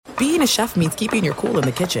being a chef means keeping your cool in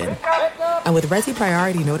the kitchen. And with Resi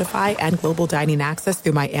Priority Notify and Global Dining Access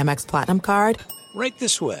through my Amex Platinum card, right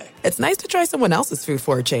this way. It's nice to try someone else's food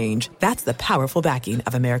for a change. That's the powerful backing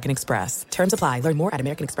of American Express. Terms apply. Learn more at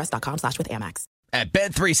americanexpress.com/withAmex. At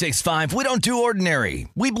Bet365, we don't do ordinary.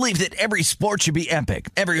 We believe that every sport should be epic.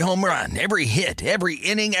 Every home run, every hit, every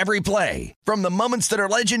inning, every play. From the moments that are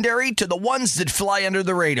legendary to the ones that fly under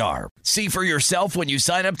the radar. See for yourself when you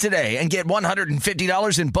sign up today and get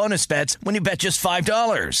 $150 in bonus bets when you bet just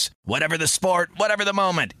 $5. Whatever the sport, whatever the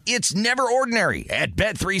moment, it's never ordinary at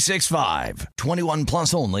Bet365. 21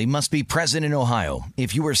 plus only. Must be present in Ohio.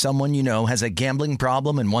 If you or someone you know has a gambling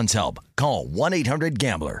problem and wants help, call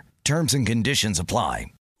 1-800-GAMBLER. Terms and conditions apply.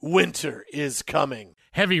 Winter is coming.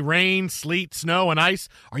 Heavy rain, sleet, snow, and ice.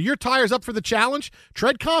 Are your tires up for the challenge?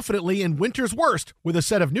 Tread confidently in winter's worst with a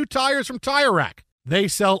set of new tires from Tire Rack. They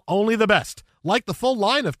sell only the best, like the full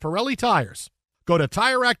line of Pirelli tires. Go to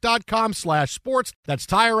TireRack.com/sports. That's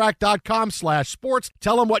TireRack.com/sports.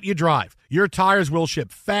 Tell them what you drive. Your tires will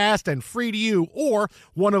ship fast and free to you or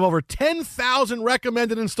one of over 10,000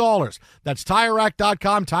 recommended installers. That's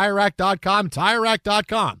TireRack.com, TireRack.com,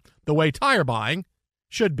 TireRack.com. The way tire buying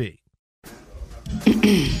should be.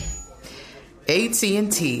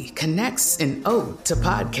 AT&T connects an ode to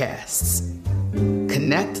podcasts.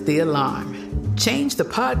 Connect the alarm. Change the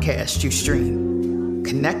podcast you stream.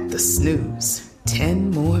 Connect the snooze.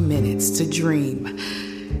 10 more minutes to dream.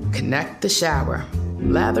 Connect the shower.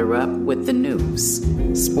 Lather up with the news.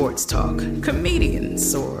 Sports talk,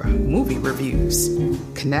 comedians, or movie reviews.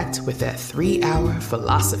 Connect with that 3-hour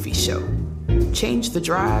philosophy show. Change the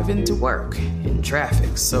drive into work in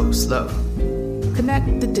traffic so slow.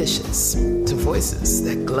 Connect the dishes to voices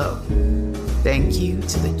that glow. Thank you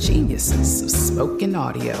to the geniuses of spoken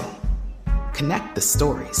audio. Connect the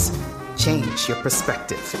stories. Change your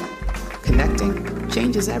perspective. Connecting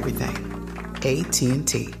changes everything.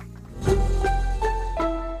 AT&T.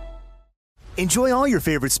 Enjoy all your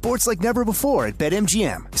favorite sports like never before at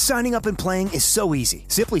BetMGM. Signing up and playing is so easy.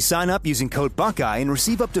 Simply sign up using code Buckeye and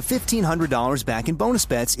receive up to $1,500 back in bonus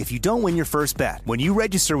bets if you don't win your first bet. When you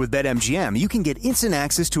register with BetMGM, you can get instant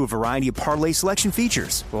access to a variety of parlay selection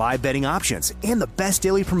features, live betting options, and the best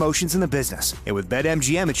daily promotions in the business. And with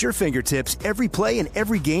BetMGM at your fingertips, every play and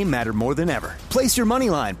every game matter more than ever. Place your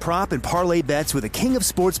moneyline, prop, and parlay bets with the king of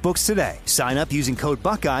sportsbooks today. Sign up using code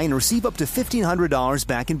Buckeye and receive up to $1,500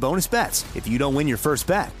 back in bonus bets if you don't win your first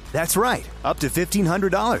bet. That's right, up to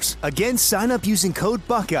 $1,500. Again, sign up using code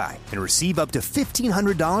Buckeye and receive up to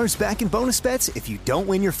 $1,500 back in bonus bets if you don't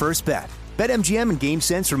win your first bet. BetMGM and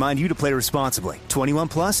GameSense remind you to play responsibly. 21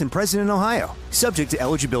 plus and present in Ohio. Subject to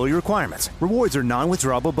eligibility requirements. Rewards are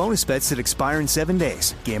non-withdrawable bonus bets that expire in 7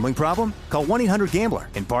 days. Gambling problem? Call 1-800-GAMBLER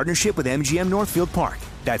in partnership with MGM Northfield Park.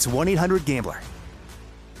 That's 1-800-GAMBLER.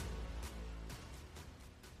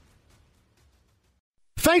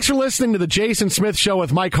 Thanks for listening to the Jason Smith Show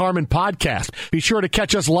with Mike Harmon podcast. Be sure to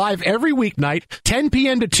catch us live every weeknight, 10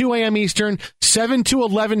 p.m. to 2 a.m. Eastern, 7 to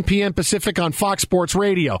 11 p.m. Pacific on Fox Sports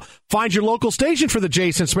Radio. Find your local station for the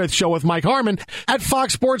Jason Smith Show with Mike Harmon at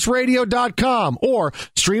foxsportsradio.com or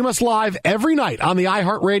stream us live every night on the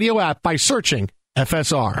iHeartRadio app by searching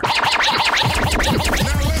FSR. Now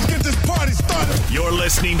let's get this party started. You're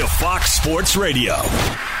listening to Fox Sports Radio.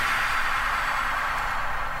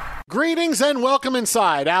 Greetings and welcome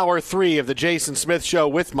inside Hour 3 of the Jason Smith Show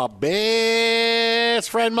with my best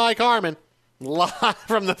friend Mike Harmon, live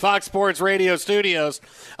from the Fox Sports Radio studios.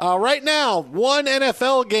 Right now, one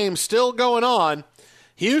NFL game still going on.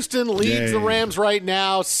 Houston leads the Rams right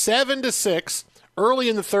now 7-6. Early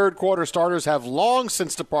in the third quarter, starters have long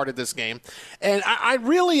since departed this game. And I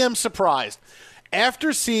really am surprised.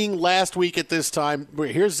 After seeing last week at this time,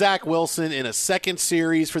 here's Zach Wilson in a second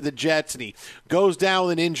series for the Jets, and he goes down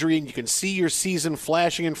with an injury, and you can see your season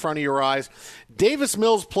flashing in front of your eyes. Davis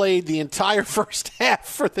Mills played the entire first half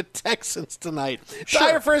for the Texans tonight.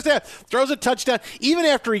 Entire first half. Throws a touchdown. Even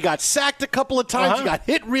after he got sacked a couple of times, he got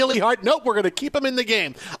hit really hard. Nope, we're going to keep him in the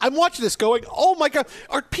game. I'm watching this going, oh, my God,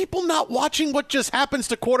 are people not watching what just happens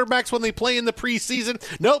to quarterbacks when they play in the preseason?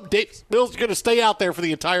 Nope, Davis Mills is going to stay out there for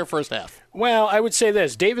the entire first half. Well, I would say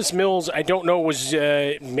this. Davis Mills, I don't know, was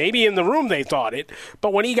maybe in the room they thought it,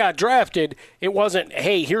 but when he got drafted, it wasn't,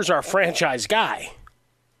 hey, here's our franchise guy.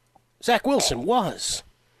 Zach Wilson was,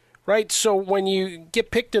 right? So when you get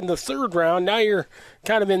picked in the third round, now you're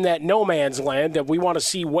kind of in that no man's land that we want to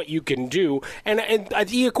see what you can do. And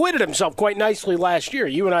he acquitted himself quite nicely last year.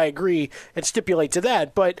 You and I agree and stipulate to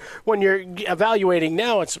that. But when you're evaluating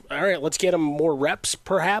now, it's, all right, let's get him more reps,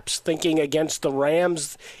 perhaps, thinking against the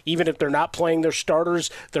Rams. Even if they're not playing their starters,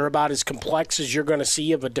 they're about as complex as you're going to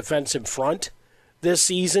see of a defensive front. this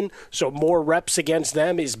season, so more reps against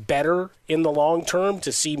them is better in the long term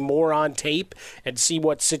to see more on tape and see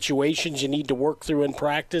what situations you need to work through in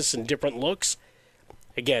practice and different looks.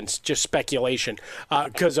 Again, it's just speculation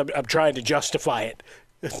because I'm trying to justify it.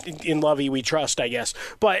 In Lovey we trust, I guess,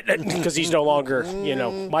 but because he's no longer,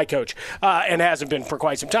 my coach, and hasn't been for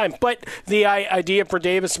quite some time. But the idea for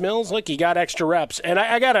Davis Mills, look, he got extra reps, and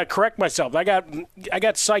I got to correct myself. I got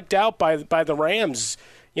psyched out by the Rams.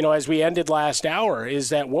 As we ended last hour, is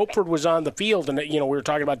that Wofford was on the field, and we were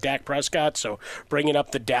talking about Dak Prescott, so bringing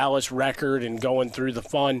up the Dallas record and going through the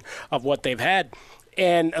fun of what they've had,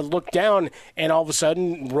 and I look down, and all of a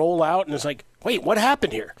sudden roll out, and it's like, wait, what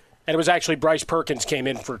happened here? And it was actually Bryce Perkins came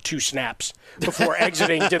in for 2 snaps before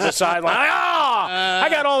exiting to the sideline. I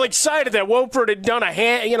got all excited that Wofford had done a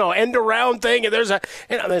end around thing, and and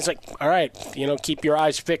it's like, all right, keep your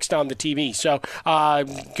eyes fixed on the TV. So,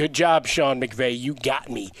 good job, Sean McVay. You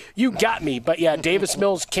got me. But yeah, Davis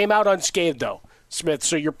Mills came out unscathed though, Smith.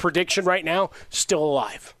 So your prediction right now, still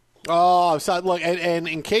alive. Oh, so look, and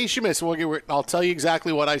in case you missed, I'll tell you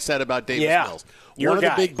exactly what I said about Davis Mills. One of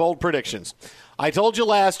the big bold predictions. I told you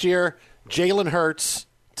last year, Jalen Hurts,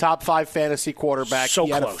 top 5 fantasy quarterback. So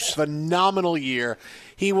he had close. a phenomenal year.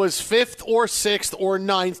 He was 5th or 6th or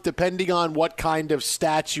 9th, depending on what kind of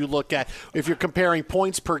stats you look at. If you're comparing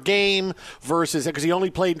points per game versus, because he only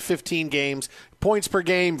played in 15 games, points per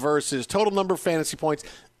game versus total number of fantasy points.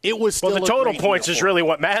 It was still the total points is really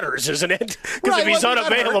what matters, isn't it? Because if he's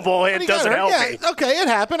unavailable, it doesn't help me. Okay, it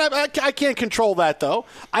happened. I can't control that, though.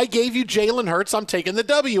 I gave you Jalen Hurts. I'm taking the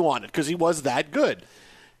W on it because he was that good.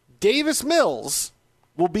 Davis Mills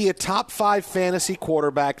will be a top 5 fantasy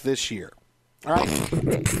quarterback this year. All right?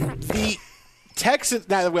 The Texans –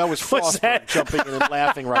 that was Frostberg jumping in and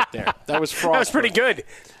laughing right there. That was Frostberg. That was pretty good.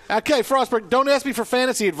 Okay, Frostberg, don't ask me for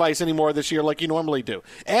fantasy advice anymore this year like you normally do.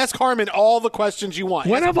 Ask Harmon all the questions you want.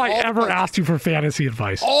 When have I ever asked you for fantasy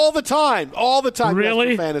advice? All the time. All the time.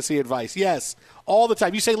 Really? Fantasy advice. Yes. All the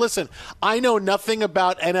time. You say, listen, I know nothing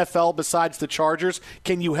about NFL besides the Chargers.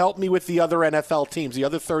 Can you help me with the other NFL teams, the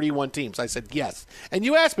other 31 teams? I said, yes. And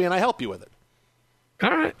you asked me, and I help you with it. All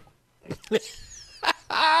right.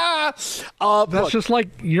 That's just like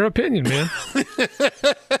your opinion, man.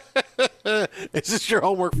 Is this your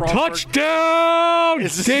homework for Touchdown,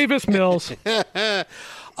 Davis Mills.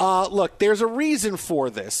 Look, there's a reason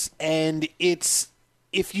for this, and it's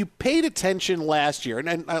if you paid attention last year,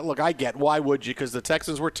 and look, I get why would you? Because the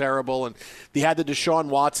Texans were terrible, and they had the Deshaun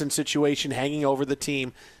Watson situation hanging over the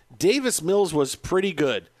team. Davis Mills was pretty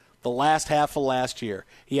good the last half of last year.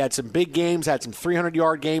 He had some big games, had some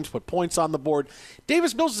 300-yard games, put points on the board.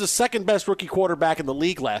 Davis Mills is the second-best rookie quarterback in the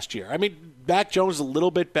league last year. I mean, Mac Jones is a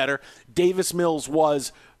little bit better. Davis Mills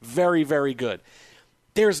was very, very good.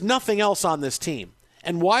 There's nothing else on this team.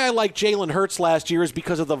 And why I like Jalen Hurts last year is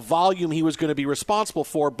because of the volume he was going to be responsible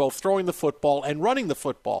for, both throwing the football and running the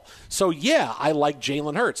football. So, yeah, I like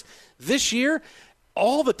Jalen Hurts. This year,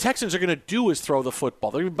 all the Texans are going to do is throw the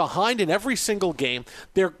football. They're behind in every single game.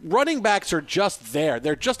 Their running backs are just there.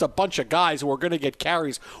 They're just a bunch of guys who are going to get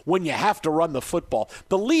carries when you have to run the football.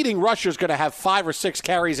 The leading rusher is going to have 5 or 6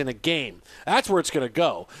 carries in a game. That's where it's going to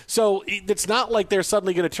go. So it's not like they're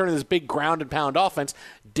suddenly going to turn into this big ground and pound offense.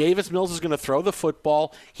 Davis Mills is going to throw the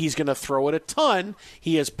football. He's going to throw it a ton.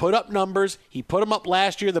 He has put up numbers. He put them up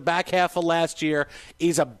last year, the back half of last year.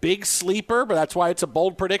 He's a big sleeper, but that's why it's a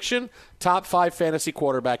bold prediction. Top 5 fantasy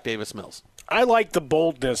quarterback, Davis Mills. I like the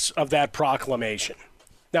boldness of that proclamation.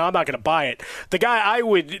 Now, I'm not going to buy it. The guy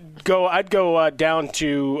I'd go down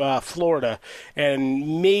to Florida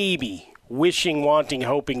and maybe wanting,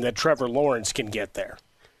 hoping that Trevor Lawrence can get there.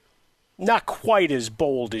 Not quite as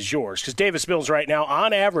bold as yours, because Davis Mills right now,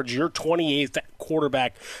 on average, you're 28th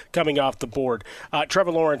quarterback coming off the board.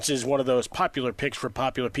 Trevor Lawrence is one of those popular picks for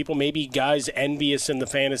popular people, maybe guys envious in the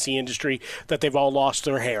fantasy industry that they've all lost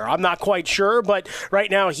their hair. I'm not quite sure, but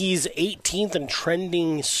right now he's 18th and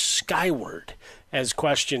trending skyward as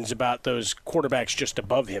questions about those quarterbacks just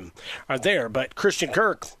above him are there. But Christian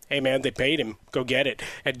Kirk, hey, man, they paid him. Go get it.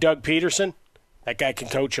 And Doug Peterson, that guy can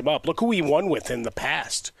coach him up. Look who he won with in the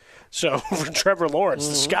past. So for Trevor Lawrence,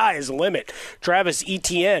 the sky is the limit. Travis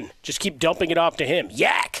Etienne, just keep dumping it off to him.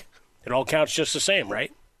 Yak! It all counts just the same,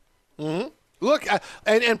 right? Mm-hmm. Look,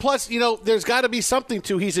 and plus, there's got to be something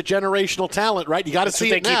to he's a generational talent, right? You got to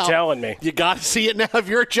see it now. That's what they keep telling me. You got to see it now. If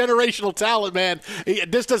you're a generational talent, man,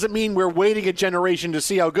 this doesn't mean we're waiting a generation to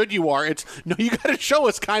see how good you are. You got to show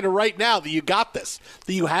us kind of right now that you got this,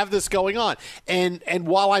 that you have this going on. And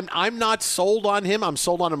while I'm not sold on him, I'm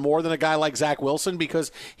sold on him more than a guy like Zach Wilson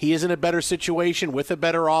because he is in a better situation with a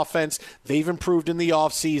better offense. They've improved in the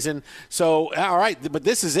offseason. So, all right, but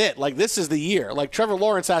this is it. Like, this is the year. Like, Trevor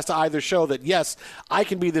Lawrence has to either show that, yes, I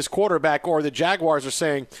can be this quarterback, or the Jaguars are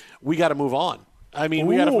saying, we got to move on. I mean,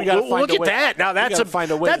 we got to find a way. Look at that. Now,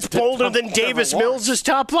 that's bolder than Davis Mills'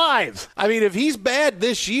 top 5. I mean, if he's bad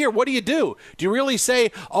this year, what do? Do you really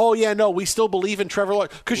say, oh, yeah, no, we still believe in Trevor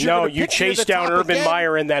Lawrence? No, you chase down Urban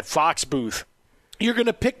Meyer in that Fox booth. You're going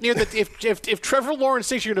to pick near the if Trevor Lawrence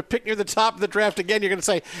thinks you're going to pick near the top of the draft again, you're going to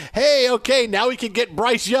say, hey, okay, now we can get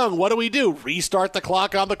Bryce Young. What do? Restart the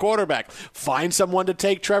clock on the quarterback. Find someone to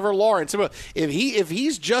take Trevor Lawrence. If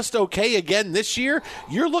he's just okay again this year,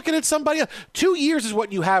 you're looking at somebody else. 2 years is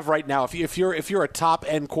what you have right now. If you're a top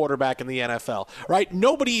end quarterback in the NFL, right?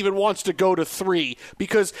 Nobody even wants to go to 3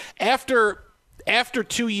 because after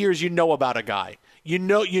 2 years, you know about a guy. You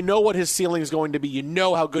know what his ceiling is going to be. You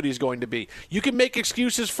know how good he's going to be. You can make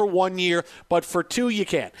excuses for 1 year, but for 2 you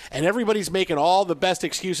can't. And everybody's making all the best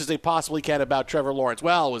excuses they possibly can about Trevor Lawrence.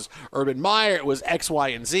 Well, it was Urban Meyer. It was X, Y,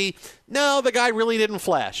 and Z. No, the guy really didn't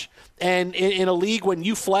flash. And in a league when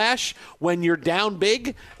you flash, when you're down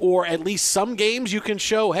big, or at least some games you can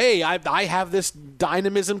show, hey, I have this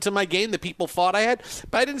dynamism to my game that people thought I had,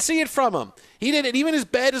 but I didn't see it from him. He didn't. Even as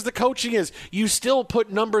bad as the coaching is, you still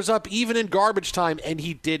put numbers up even in garbage time, and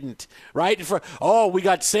he didn't, right? We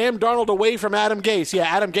got Sam Darnold away from Adam Gase. Yeah,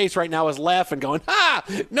 Adam Gase right now is laughing, going,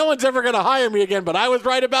 no one's ever going to hire me again, but I was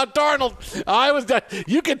right about Darnold.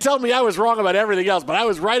 You can tell me I was wrong about everything else, but I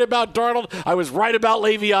was right about Darnold. I was right about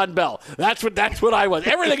Le'Veon Bell. That's what I was.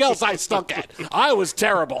 Everything else I stunk at. I was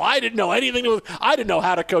terrible. I didn't know anything. I didn't know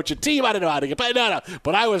how to coach a team. I didn't know how to get paid. No.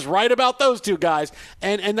 But I was right about those two guys,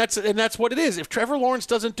 and that's what it is. If Trevor Lawrence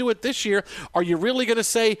doesn't do it this year, are you really going to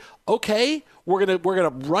say, okay, we're gonna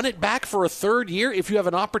run it back for a third year if you have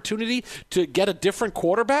an opportunity to get a different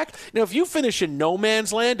quarterback? Now, if you finish in no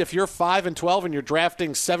man's land, if you're 5-12 and you're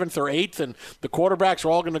drafting 7th or 8th, and the quarterbacks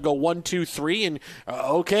are all going to go 1, 2, 3, and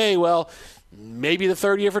okay, well, maybe the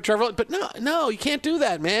third year for Trevor, but no, you can't do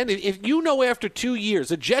that, man. If you know after 2 years,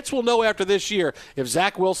 the Jets will know after this year if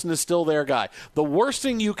Zach Wilson is still their guy. The worst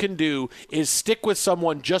thing you can do is stick with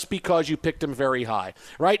someone just because you picked him very high,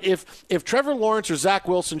 right? If Trevor Lawrence or Zach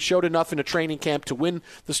Wilson showed enough in a training camp to win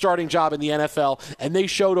the starting job in the NFL, and they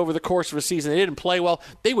showed over the course of a season they didn't play well,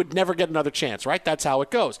 they would never get another chance, right? That's how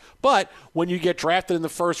it goes. But when you get drafted in the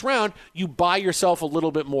first round, you buy yourself a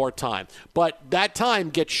little bit more time. But that time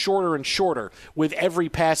gets shorter and shorter with every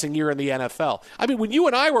passing year in the NFL. I mean, when you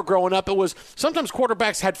and I were growing up, it was sometimes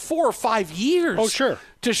quarterbacks had 4 or 5 years. Oh, sure.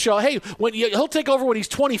 To show, hey, he'll take over when he's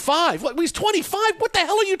 25. What, he's 25? What the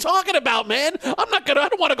hell are you talking about, man? I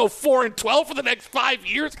don't want to go 4-12 for the next 5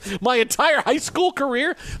 years, my entire high school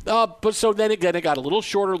career. But so then again, it got a little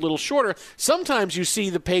shorter. Sometimes you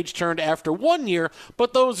see the page turned after 1 year,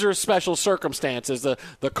 but those are special circumstances.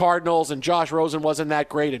 The Cardinals and Josh Rosen wasn't that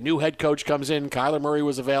great. A new head coach comes in. Kyler Murray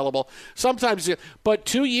was available. Sometimes, but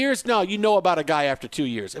 2 years? No, you know about a guy after 2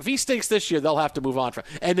 years. If he stinks this year, they'll have to move on from.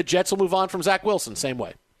 And the Jets will move on from Zach Wilson, same way.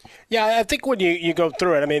 Yeah, I think when you go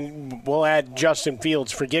through it, I mean, we'll add Justin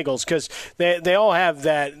Fields for giggles because they all have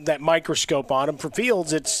that microscope on them. For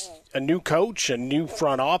Fields, it's a new coach, a new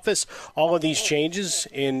front office, all of these changes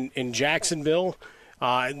in Jacksonville.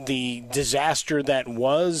 The disaster that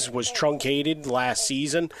was truncated last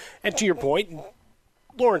season. And to your point,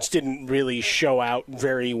 Lawrence didn't really show out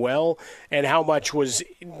very well. And how much was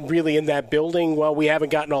really in that building? Well, we haven't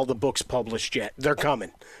gotten all the books published yet. They're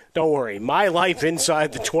coming. Don't worry. My Life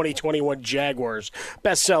Inside the 2021 Jaguars.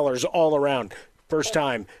 Bestsellers all around. First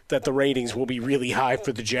time that the ratings will be really high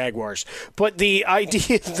for the Jaguars. But the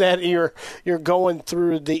idea that you're going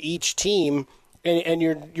through each team and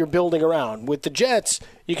you're building around. With the Jets,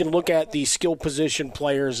 you can look at the skill position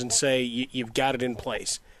players and say you've got it in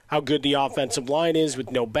place. How good the offensive line is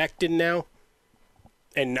with no Becton now.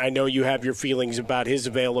 And I know you have your feelings about his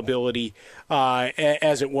availability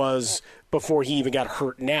as it was before he even got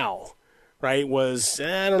hurt now, right?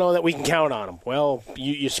 I don't know that we can count on him. Well,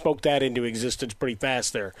 you spoke that into existence pretty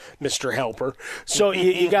fast there, Mr. Helper. So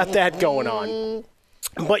you got that going on.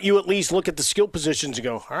 But you at least look at the skill positions and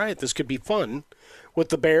go, all right, this could be fun. With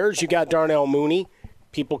the Bears, you got Darnell Mooney.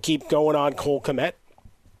 People keep going on Cole Kmet.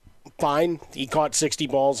 Fine. He caught 60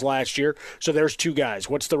 balls last year. So there's 2 guys.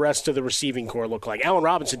 What's the rest of the receiving core look like? Allen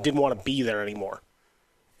Robinson didn't want to be there anymore.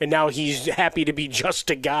 And now he's happy to be just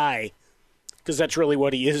a guy, because that's really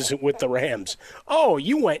what he is with the Rams. Oh,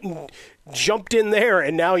 you went and jumped in there,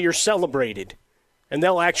 and now you're celebrated. And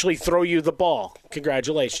they'll actually throw you the ball.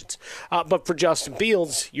 Congratulations. But for Justin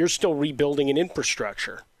Fields, you're still rebuilding an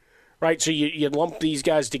infrastructure, right? So you lump these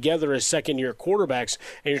guys together as second-year quarterbacks,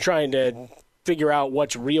 and you're trying to figure out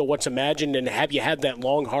what's real, what's imagined, and have you had that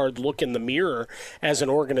long, hard look in the mirror as an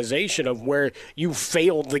organization of where you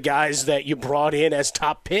failed the guys that you brought in as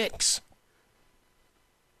top picks?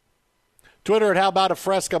 Twitter at How About a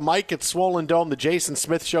Fresca. Mike at Swollen Dome, the Jason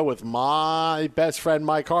Smith Show with my best friend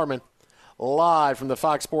Mike Harmon, live from the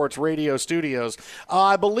Fox Sports Radio studios.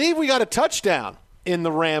 I believe we got a touchdown in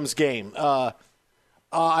the Rams game.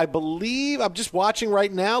 I believe, I'm just watching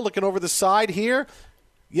right now, looking over the side here.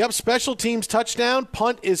 Yep, special teams touchdown.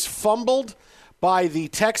 Punt is fumbled by the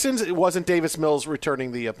Texans. It wasn't Davis Mills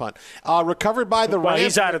returning the punt. Recovered by the Rams. Well,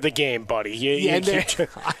 he's out of the game, buddy. I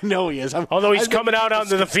know he is. Although he's coming out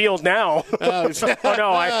onto the field now. No.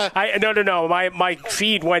 My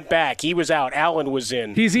feed went back. He was out. Allen was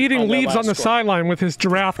in. He's eating leaves on the sideline with his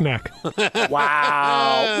giraffe neck.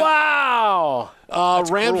 Wow.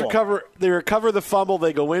 Rams recover the fumble.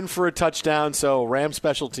 They go in for a touchdown. So Rams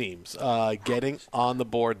special teams getting on the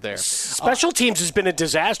board there. Special teams has been a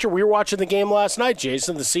disaster. We were watching the game last night,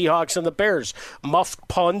 Jason, the Seahawks and the Bears. Muffed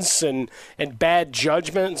punts and bad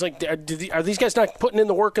judgment. It's like, are these guys not putting in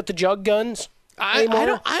the work at the jug guns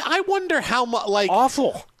anymore? I wonder how much.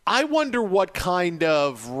 Awful. I wonder what kind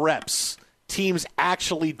of reps teams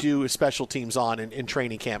actually do special teams on in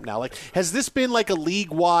training camp now. Like, has this been like a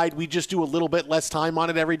league-wide, we just do a little bit less time on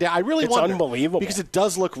it every day? I really wonder. It's unbelievable. Because it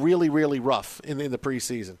does look really, really rough in the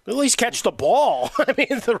preseason. At least catch the ball. I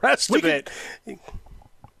mean, the rest of it.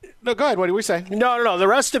 No, go ahead. What do we say? No. The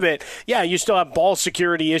rest of it, yeah, you still have ball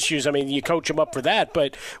security issues. I mean, you coach them up for that,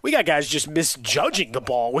 but we got guys just misjudging the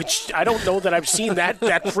ball, which I don't know that I've seen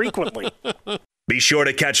that frequently. Be sure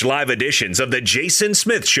to catch live editions of The Jason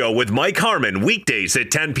Smith Show with Mike Harmon weekdays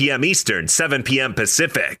at 10 p.m. Eastern, 7 p.m.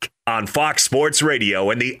 Pacific on Fox Sports Radio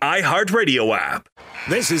and the iHeartRadio app.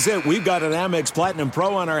 This is it. We've got an Amex Platinum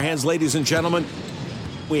Pro on our hands, ladies and gentlemen.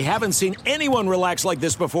 We haven't seen anyone relax like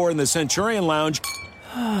this before in the Centurion Lounge.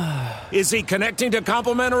 Is he connecting to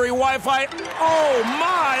complimentary Wi-Fi? Oh,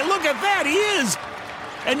 my. Look at that. He is.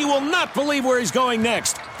 And you will not believe where he's going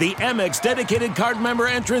next. The Amex dedicated card member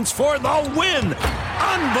entrance for the win.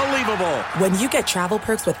 Unbelievable. When you get travel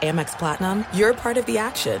perks with Amex Platinum, you're part of the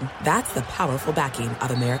action. That's the powerful backing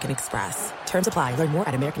of American Express. Terms apply. Learn more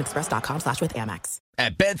at americanexpress.com/withAmex.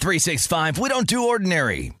 At Bet365, we don't do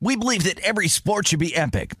ordinary. We believe that every sport should be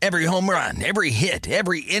epic. Every home run, every hit,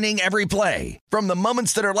 every inning, every play. From the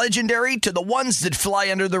moments that are legendary to the ones that fly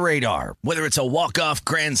under the radar. Whether it's a walk-off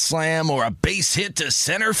grand slam or a base hit to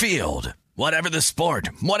center field. Whatever the sport,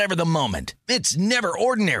 whatever the moment. It's never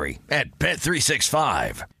ordinary at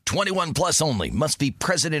Bet365. 21 plus only. Must be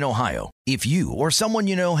present in Ohio. If you or someone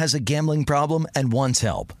you know has a gambling problem and wants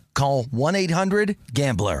help, call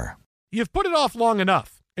 1-800-GAMBLER. You've put it off long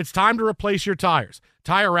enough. It's time to replace your tires.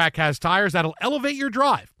 Tire Rack has tires that'll elevate your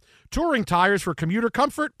drive. Touring tires for commuter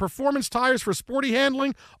comfort, performance tires for sporty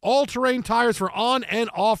handling, all-terrain tires for on- and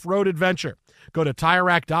off-road adventure. Go to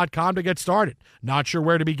TireRack.com to get started. Not sure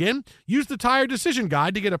where to begin? Use the Tire Decision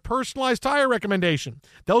Guide to get a personalized tire recommendation.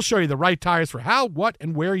 They'll show you the right tires for how, what,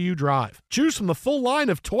 and where you drive. Choose from the full line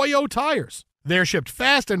of Toyo tires. They're shipped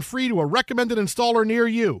fast and free to a recommended installer near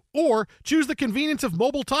you. Or choose the convenience of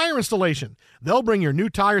mobile tire installation. They'll bring your new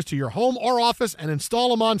tires to your home or office and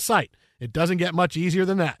install them on site. It doesn't get much easier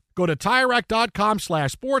than that. Go to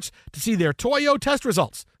TireRack.com/sports to see their Toyo test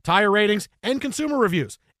results, tire ratings, and consumer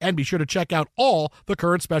reviews. And be sure to check out all the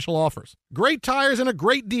current special offers. Great tires and a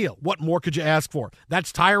great deal. What more could you ask for?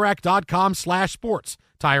 That's TireRack.com/sports.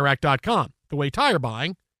 TireRack.com, the way tire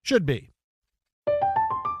buying should be.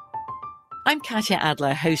 I'm Katya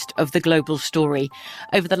Adler, host of The Global Story.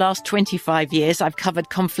 Over the last 25 years, I've covered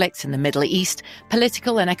conflicts in the Middle East,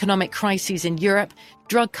 political and economic crises in Europe,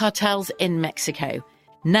 drug cartels in Mexico.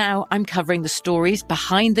 Now I'm covering the stories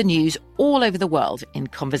behind the news all over the world in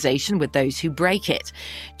conversation with those who break it.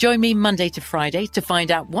 Join me Monday to Friday to find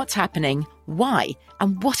out what's happening, why,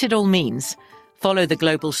 and what it all means. Follow The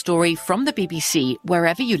Global Story from the BBC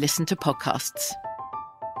wherever you listen to podcasts.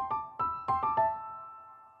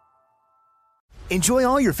 Enjoy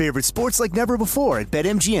all your favorite sports like never before at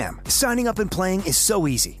BetMGM. Signing up and playing is so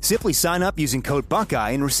easy. Simply sign up using code Buckeye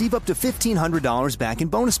and receive up to $1,500 back in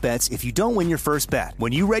bonus bets if you don't win your first bet.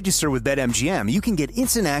 When you register with BetMGM, you can get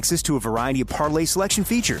instant access to a variety of parlay selection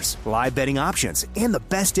features, live betting options, and the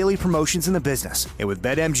best daily promotions in the business. And with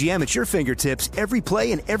BetMGM at your fingertips, every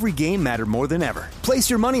play and every game matter more than ever. Place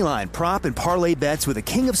your moneyline, prop, and parlay bets with the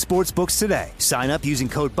king of sportsbooks today. Sign up using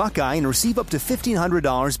code Buckeye and receive up to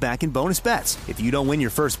 $1,500 back in bonus bets if you don't win your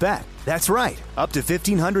first bet. That's right, up to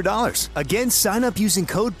 $1,500. Again, sign up using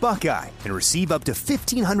code Buckeye and receive up to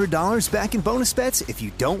 $1,500 back in bonus bets if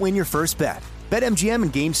you don't win your first bet. BetMGM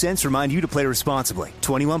and GameSense remind you to play responsibly.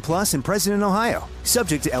 21 plus and present in Ohio.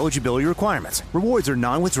 Subject to eligibility requirements. Rewards are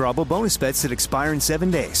non-withdrawable bonus bets that expire in 7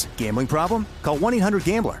 days. Gambling problem? Call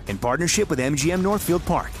 1-800-GAMBLER in partnership with MGM Northfield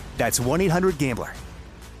Park. That's 1-800-GAMBLER.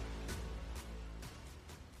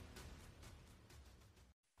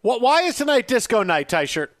 Why is tonight disco night,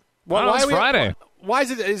 Ty-Shirt? Why it's Friday. Why is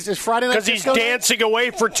it? Is this Friday night? Because he's dancing away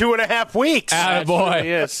for 2.5 weeks. Attaboy.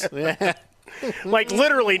 Yes. Yeah. Like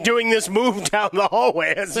literally doing this move down the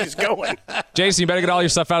hallway as he's going. Jason, you better get all your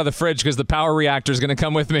stuff out of the fridge because the power reactor is going to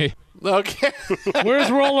come with me. Okay. Where's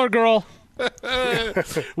Roller Girl?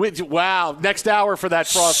 Wow. Next hour for that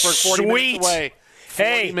Frostburg. 40 minutes away.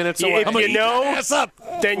 40 minutes away. If you know,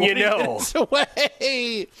 then you know.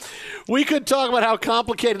 Away. We could talk about how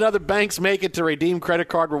complicated other banks make it to redeem credit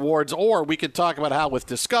card rewards, or we could talk about how with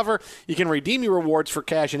Discover you can redeem your rewards for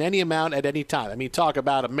cash in any amount at any time. I mean, talk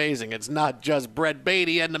about amazing. It's not just Brett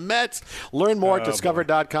Beatty and the Mets. Learn more at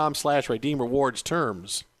discover.com/redeem rewards.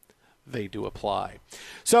 Terms, they do apply.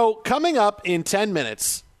 So coming up in 10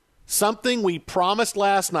 minutes, something we promised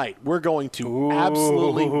last night we're going to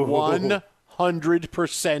absolutely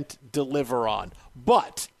 100% deliver on.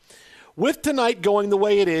 But with tonight going the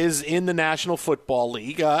way it is in the National Football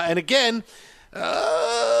League, and again,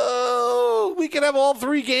 we could have all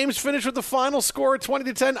 3 games finish with the final score of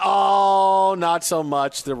 20-10. Oh, not so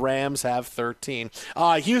much. The Rams have 13.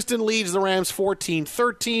 Houston leads the Rams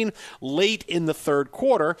 14-13 late in the third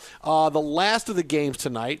quarter. The last of the games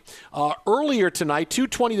tonight. Earlier tonight, 2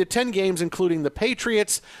 20-10 games, including the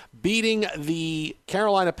Patriots beating the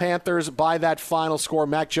Carolina Panthers by that final score.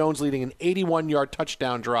 Mac Jones leading an 81-yard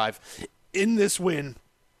touchdown drive in this win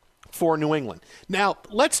for New England. Now,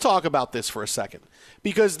 let's talk about this for a second,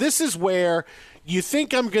 because this is where you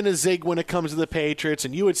think I'm going to zig when it comes to the Patriots,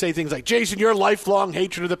 and you would say things like, Jason, your lifelong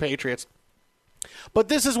hatred of the Patriots. But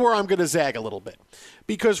this is where I'm going to zag a little bit,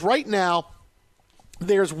 because right now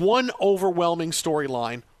there's one overwhelming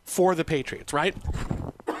storyline for the Patriots, right?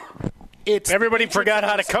 Everybody forgot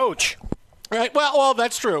how to coach. Right? Well,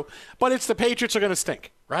 that's true. But it's the Patriots are going to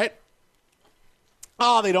stink, right?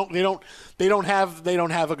 Oh, they don't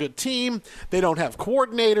have a good team. They don't have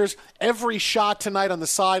coordinators. Every shot tonight on the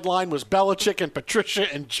sideline was Belichick and Patricia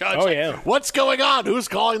and Judge. Oh, yeah. What's going on? Who's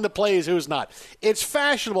calling the plays? Who's not? It's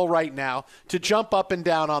fashionable right now to jump up and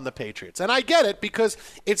down on the Patriots. And I get it, because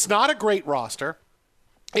it's not a great roster.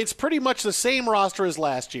 It's pretty much the same roster as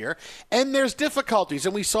last year, and there's difficulties.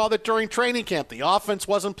 And we saw that during training camp. The offense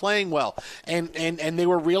wasn't playing well, and they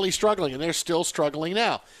were really struggling, and they're still struggling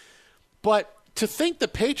now. But to think the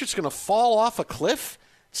Patriots are going to fall off a cliff,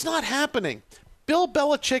 it's not happening. Bill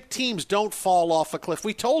Belichick teams don't fall off a cliff.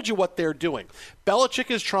 We told you what they're doing. Belichick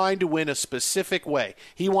is trying to win a specific way.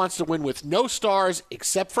 He wants to win with no stars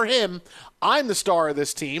except for him. I'm the star of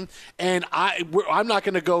this team, and I'm not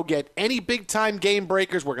going to go get any big-time game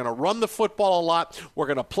breakers. We're going to run the football a lot. We're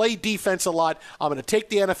going to play defense a lot. I'm going to take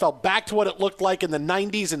the NFL back to what it looked like in the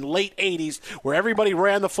 90s and late 80s, where everybody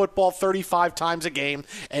ran the football 35 times a game,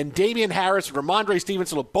 and Damian Harris and Ramondre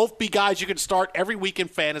Stevenson will both be guys you can start every week in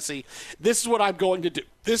fantasy. This is what I'm going to do.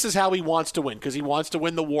 This is how he wants to win, because he wants to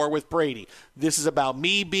win the war with Brady. This is about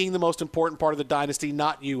me being the most important part of the dynasty,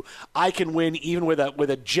 not you. I can win even with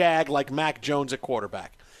a jag like Mac Jones at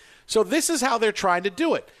quarterback. So this is how they're trying to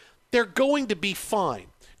do it. They're going to be fine.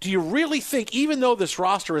 Do you really think, even though this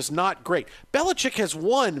roster is not great, Belichick has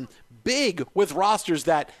won big with rosters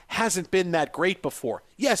that hasn't been that great before?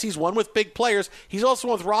 Yes, he's won with big players. He's also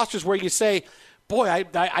won with rosters where you say, boy,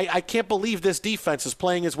 I can't believe this defense is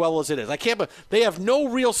playing as well as it is. They have no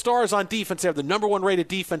real stars on defense. They have the number 1 rated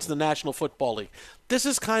defense in the National Football League. This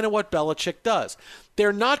is kind of what Belichick does.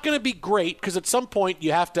 They're not going to be great, because at some point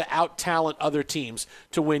you have to out-talent other teams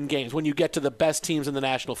to win games when you get to the best teams in the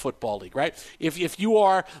National Football League, right? If you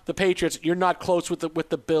are the Patriots, you're not close with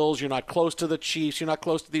the Bills. You're not close to the Chiefs. You're not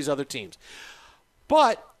close to these other teams.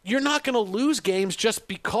 But you're not going to lose games just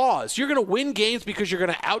because. You're going to win games because you're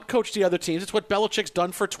going to outcoach the other teams. It's what Belichick's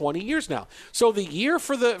done for 20 years now. So the year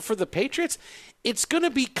for the Patriots, it's going to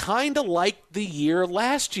be kind of like the year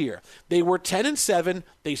last year. They were 10-7.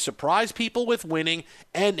 They surprised people with winning,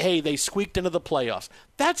 and, hey, they squeaked into the playoffs.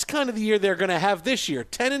 That's kind of the year they're going to have this year.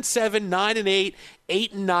 10-7, 9-8,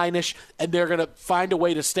 8-9-ish, and they're going to find a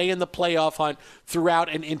way to stay in the playoff hunt throughout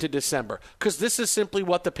and into December, because this is simply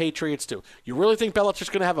what the Patriots do. You really think Belichick's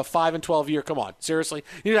going to have a 5-12 year? Come on, seriously?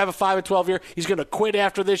 You have a 5-12 year? He's going to quit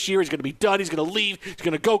after this year. He's going to be done. He's going to leave. He's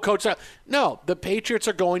going to go coach out. No, the Patriots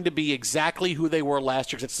are going to be exactly who they were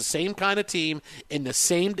last year. It's the same kind of team in the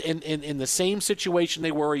same in the same situation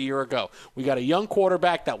they were a year ago. We got a young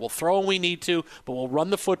quarterback that will throw when we need to, but we'll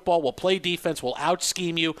run the football, we'll play defense, we'll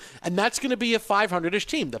out-scheme you, and that's going to be a 500-ish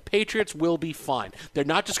team. The Patriots will be fine. They're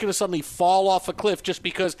not just going to suddenly fall off a cliff just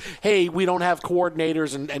because, hey, we don't have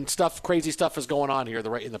coordinators and stuff, crazy stuff is going on here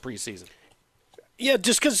in the preseason. Yeah,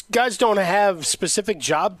 just because guys don't have specific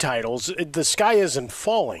job titles, the sky isn't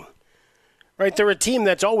falling. Right? They're a team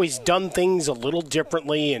that's always done things a little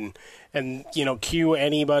differently and cue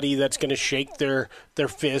anybody that's going to shake their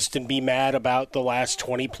fist and be mad about the last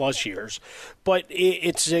 20-plus years. But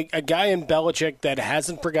it's a guy in Belichick that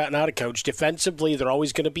hasn't forgotten how to coach. Defensively, they're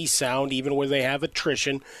always going to be sound, even when they have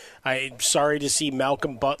attrition. I'm sorry to see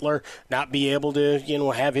Malcolm Butler not be able to,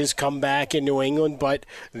 have his comeback in New England, but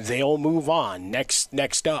they'll move on.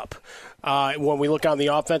 Next up. When we look on the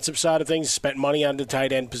offensive side of things, spent money on the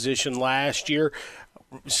tight end position last year.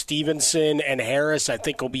 Stevenson and Harris, I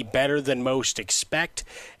think, will be better than most expect.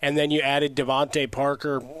 And then you added Devontae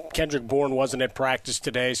Parker. Kendrick Bourne wasn't at practice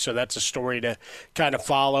today, so that's a story to kind of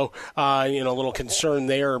follow. A little concern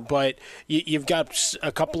there. But you've got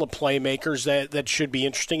a couple of playmakers that should be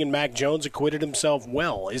interesting, and Mac Jones acquitted himself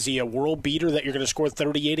well. Is he a world beater that you're going to score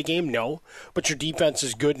 38 a game? No. But your defense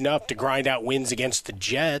is good enough to grind out wins against the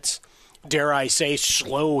Jets. Dare I say,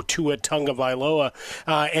 slow Tua Tagovailoa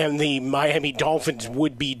and the Miami Dolphins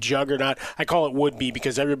would-be juggernaut. I call it would-be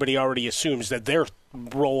because everybody already assumes that they're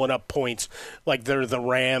rolling up points like they're the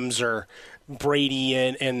Rams or Brady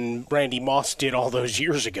and Randy Moss did all those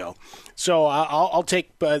years ago. So I'll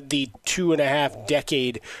take the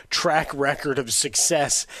 2.5-decade track record of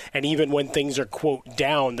success, and even when things are, quote,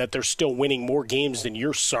 down, that they're still winning more games than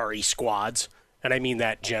your sorry squads. And I mean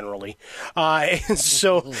that generally.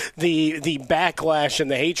 So the backlash and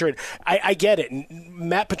the hatred, I get it.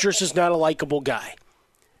 Matt Patricia's not a likable guy.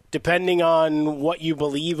 Depending on what you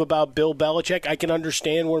believe about Bill Belichick, I can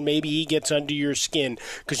understand where maybe he gets under your skin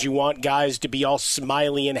because you want guys to be all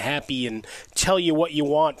smiley and happy and tell you what you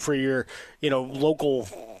want for your, local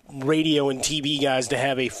radio and TV guys to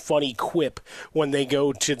have a funny quip when they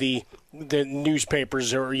go to the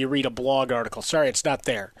newspapers or you read a blog article. Sorry, it's not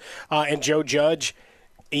there. And Joe Judge,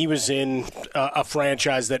 he was in a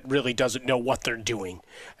franchise that really doesn't know what they're doing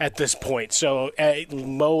at this point. So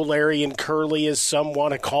Mo, Larry, and Curly, as some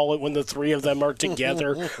want to call it when the three of them are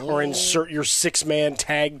together, or insert your six-man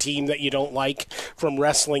tag team that you don't like from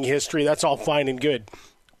wrestling history. That's all fine and good.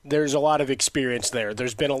 There's a lot of experience there.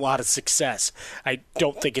 There's been a lot of success. I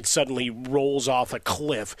don't think it suddenly rolls off a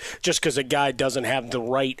cliff just because a guy doesn't have the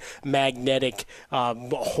right magnetic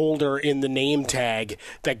holder in the name tag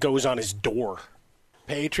that goes on his door.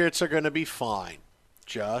 Patriots are going to be fine.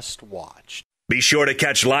 Just watch. Be sure to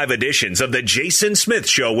catch live editions of The Jason Smith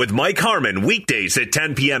Show with Mike Harmon weekdays at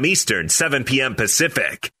 10 p.m. Eastern, 7 p.m.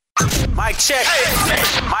 Pacific. Mic check.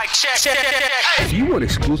 Mic check. Do you want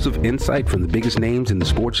exclusive insight from the biggest names in the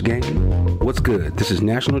sports game? What's good? This is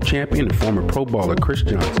national champion and former pro baller Chris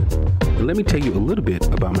Johnson. And let me tell you a little bit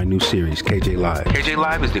about my new series, KJ Live. KJ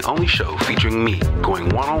Live is the only show featuring me going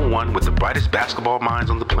one-on-one with the brightest basketball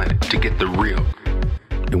minds on the planet to get the real.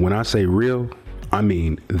 And when I say real, I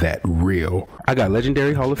mean that real. I got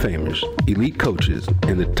legendary Hall of Famers, elite coaches,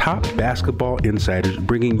 and the top basketball insiders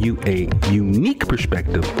bringing you a unique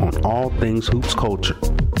perspective on all things hoops culture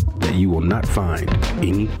that you will not find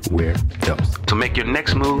anywhere else. So make your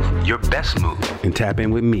next move your best move and tap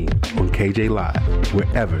in with me on KJ Live,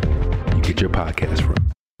 wherever you get your podcast from.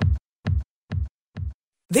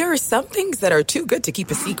 There are some things that are too good to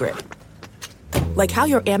keep a secret. Like how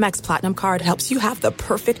your Amex Platinum card helps you have the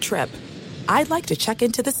perfect trip. I'd like to check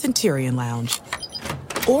into the Centurion Lounge.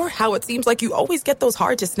 Or how it seems like you always get those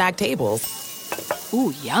hard-to-snag tables.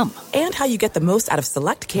 Ooh, yum. And how you get the most out of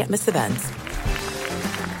select can't-miss events.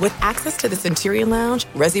 With access to the Centurion Lounge,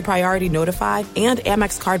 Resi Priority Notified, and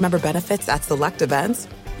Amex card member benefits at select events,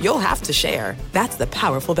 you'll have to share. That's the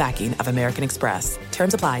powerful backing of American Express.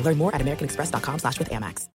 Terms apply. Learn more at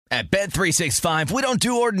americanexpress.com/withAmex. At Bet365, we don't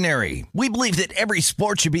do ordinary. We believe that every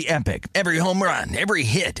sport should be epic. Every home run, every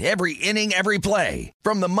hit, every inning, every play.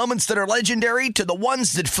 From the moments that are legendary to the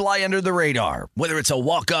ones that fly under the radar. Whether it's a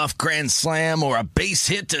walk-off grand slam or a base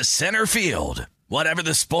hit to center field. Whatever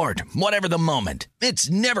the sport, whatever the moment. It's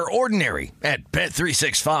never ordinary at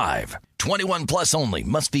Bet365. 21 plus only.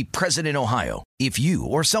 Must be present in Ohio. If you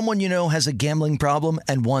or someone you know has a gambling problem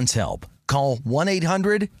and wants help, call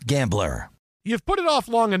 1-800-GAMBLER. You've put it off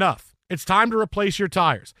long enough. It's time to replace your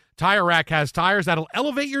tires. Tire Rack has tires that'll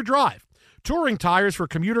elevate your drive. Touring tires for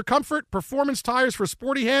commuter comfort, performance tires for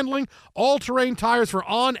sporty handling, all-terrain tires for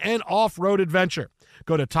on- and off-road adventure.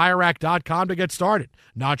 Go to TireRack.com to get started.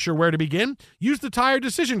 Not sure where to begin? Use the Tire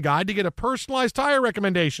Decision Guide to get a personalized tire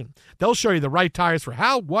recommendation. They'll show you the right tires for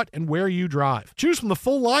how, what, and where you drive. Choose from the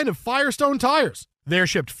full line of Firestone tires. They're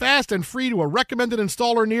shipped fast and free to a recommended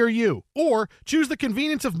installer near you. Or choose the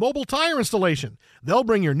convenience of mobile tire installation. They'll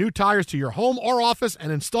bring your new tires to your home or office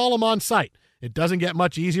and install them on site. It doesn't get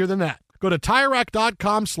much easier than that. Go to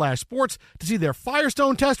TireRack.com/sports to see their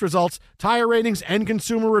Firestone test results, tire ratings, and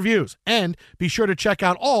consumer reviews. And be sure to check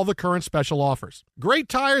out all the current special offers. Great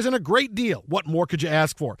tires and a great deal. What more could you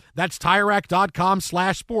ask for? That's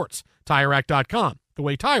TireRack.com/sports. TireRack.com, the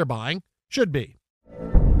way tire buying should be.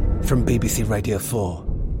 From BBC Radio 4,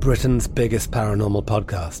 Britain's biggest paranormal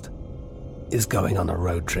podcast is going on a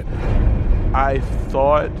road trip. I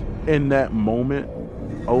thought in that moment,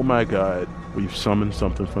 oh my God, we've summoned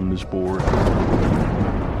something from this board.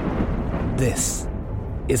 This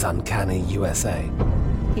is Uncanny USA.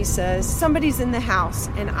 He says, somebody's in the house,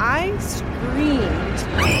 and I screamed.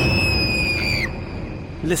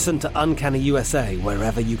 Listen to Uncanny USA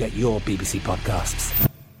wherever you get your BBC podcasts,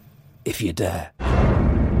 if you dare.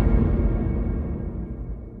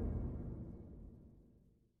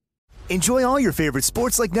 Enjoy all your favorite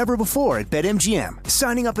sports like never before at BetMGM.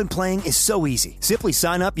 Signing up and playing is so easy. Simply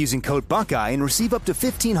sign up using code Buckeye and receive up to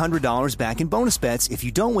 $1,500 back in bonus bets if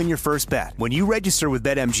you don't win your first bet. When you register with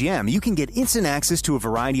BetMGM, you can get instant access to a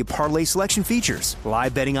variety of parlay selection features,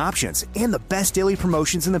 live betting options, and the best daily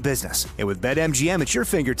promotions in the business. And with BetMGM at your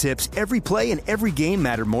fingertips, every play and every game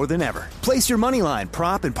matter more than ever. Place your moneyline,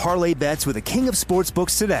 prop, and parlay bets with the king of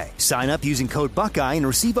sportsbooks today. Sign up using code Buckeye and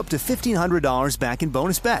receive up to $1,500 back in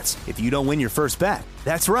bonus bets if you don't win your first bet.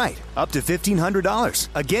 That's right, up to $1,500.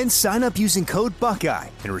 Again, sign up using code Buckeye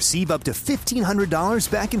and receive up to $1,500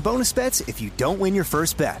 back in bonus bets if you don't win your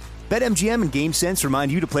first bet. BetMGM and GameSense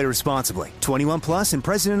remind you to play responsibly. 21 plus and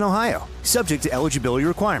present in Ohio. Subject to eligibility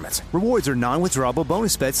requirements. Rewards are non-withdrawable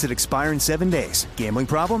bonus bets that expire in 7 days. Gambling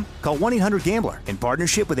problem? Call 1-800-GAMBLER in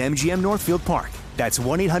partnership with MGM Northfield Park. That's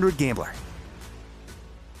 1-800-GAMBLER.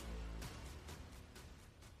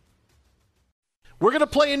 We're going to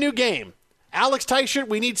play a new game. Alex Teichert,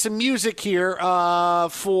 we need some music here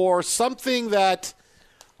for something that,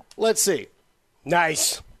 let's see.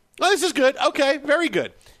 Nice. Oh, this is good. Okay, very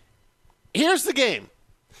good. Here's the game.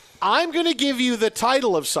 I'm going to give you the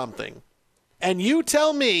title of something, and you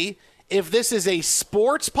tell me if this is a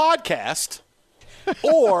sports podcast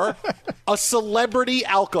or a celebrity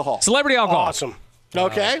alcohol. Celebrity alcohol. Awesome.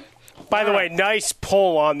 Okay. By the way, nice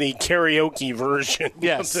pull on the karaoke version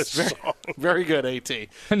yes, of this song. Very good, AT.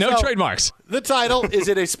 No trademarks. The title, is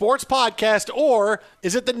it a sports podcast or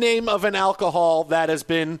is it the name of an alcohol that has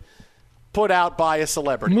been put out by a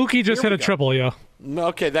celebrity? Mookie just hit a triple, yo.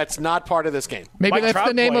 Okay, that's not part of this game. Maybe Mike that's Trout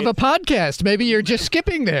the name played. of a podcast. Maybe you're just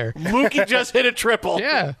skipping there. Mookie just hit a triple.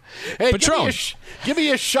 Yeah. Hey, Patron. give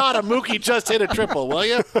me a shot of Mookie just hit a triple, will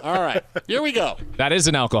you? All right, here we go. That is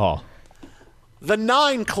an alcohol. The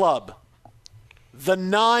Nine Club. The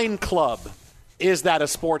Nine Club. Is that a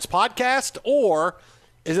sports podcast or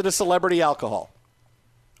is it a celebrity alcohol?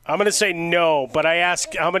 I'm going to say no, but I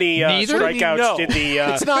ask how many strikeouts no. did the...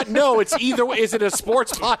 It's not no. It's either way. Is it a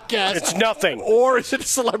sports podcast? It's nothing. Or is it a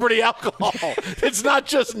celebrity alcohol? It's not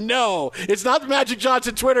just no. It's not the Magic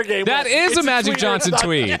Johnson Twitter game. That is a Magic Johnson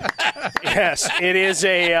tweet. Yes, it is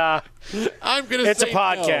a... I'm going to say it's a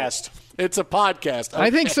podcast. No. It's a podcast. Okay.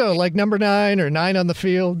 I think so, like number 9 or 9 on the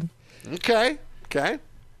field. Okay.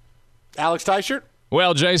 Alex Teichert?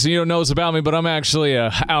 Well, Jason, you don't know this about me, but I'm actually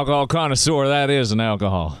an alcohol connoisseur. That is an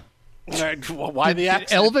alcohol. Why the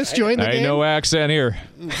accent? Elvis join the game? Ain't no accent here.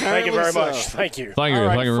 Thank you very much. Thank you. Thank you.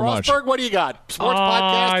 Right, Thank you very much. Frostberg, what do you got? Sports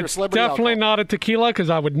podcast or celebrity Definitely alcohol? not a tequila because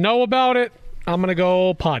I would know about it. I'm going to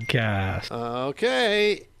go podcast.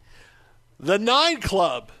 Okay. The Nine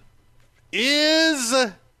Club is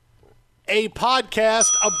a podcast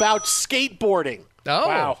about skateboarding. Oh.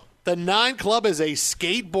 Wow. The Nine Club is a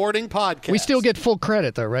skateboarding podcast. We still get full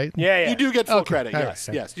credit, though, right? Yeah. You do get full Okay. credit, All yes.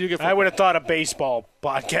 right. Yes, you do get full I would have thought a baseball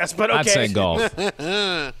podcast, but okay. I'd say golf.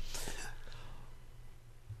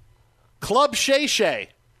 Club Shay Shay.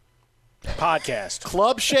 Podcast.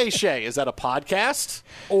 Club Shay Shay. Is that a podcast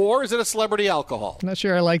or is it a celebrity alcohol? I'm not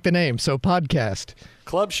sure I like the name, so podcast.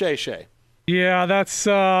 Club Shay Shay. Yeah, that's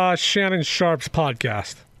Shannon Sharp's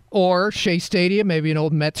podcast. Or Shea Stadium, maybe an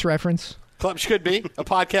old Mets reference. Club could be a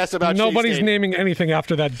podcast about Nobody's Shea Stadium. naming anything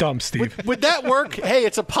after that dump, Steve. Would that work? Hey,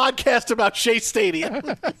 it's a podcast about Shea Stadium.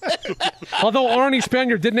 Although Arnie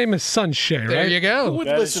Spaniard did name his son Shea, right? There you go. Who would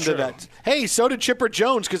listen to that? Hey, so did Chipper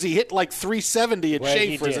Jones because he hit like 370 at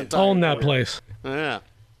Shea for his entire Own that career. place. Yeah.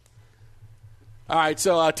 All right,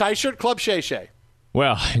 so tie shirt, Club Shay Shay.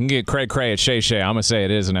 Well, you can get cray at Shay Shay. I'm going to say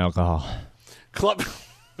it is an alcohol. Club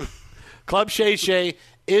Shay Shay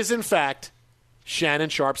is, in fact, Shannon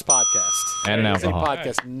Sharp's podcast. And an It is alcohol. a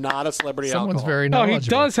podcast, not a celebrity Someone's alcohol. very No, knowledgeable. he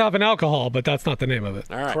does have an alcohol, but that's not the name of it.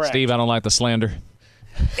 All right. Correct. Steve, I don't like the slander.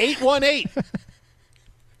 818.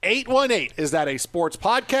 818. Is that a sports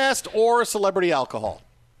podcast or a celebrity alcohol?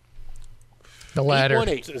 The latter.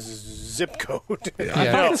 818. Zip code. I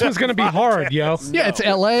thought this was going to be hard, yo. Yeah, it's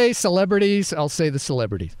L.A., celebrities. I'll say the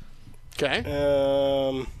celebrities. Okay.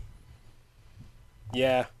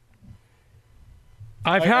 Yeah.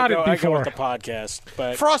 I've had it I go before. with the podcast,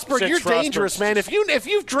 but Frostberg, since you're dangerous, man. If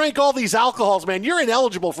you've drank all these alcohols, man, you're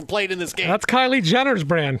ineligible for playing in this game. That's Kylie Jenner's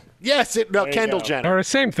brand. Yes, Kendall go. Jenner. Or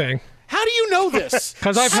same thing. How do you know this?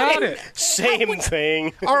 Because I've had it. Same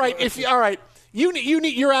thing. All right,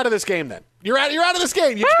 you're out of this game then. You're out of this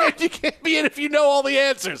game. You can't be in if you know all the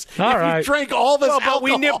answers. All if right. you drank all this Well,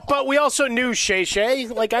 alcohol. but we also knew Shay Shay.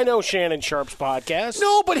 Like, I know Shannon Sharp's podcast.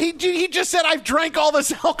 No, but he just said I've drank all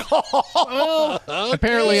this alcohol.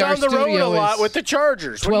 Apparently, He's our on the road studio a lot is with the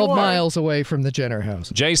Chargers. 12 miles away from the Jenner house.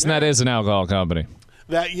 Jason, that is an alcohol company.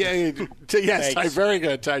 Yes, very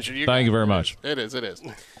good, Tyson. Thank you very much. It is.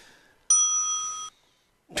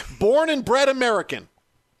 Born and bred American.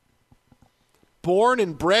 Born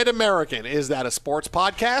and bred American. Is that a sports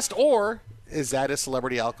podcast or is that a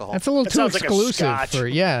celebrity alcohol? That's a little too sounds like a exclusive scotch. for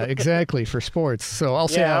exactly for sports. So I'll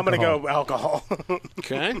say Yeah, I'm alcohol. going to go alcohol.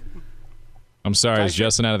 Okay. I'm sorry, is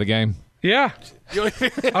Justin out of the game? Yeah. I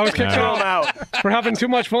was kicked Throw him out. for having too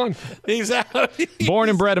much fun. He's out. Born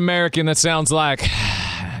and bred American, that sounds like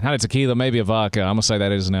not a tequila, maybe a vodka. I'm going to say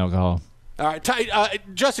that is an alcohol. All right,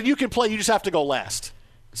 Justin, you can play. You just have to go last.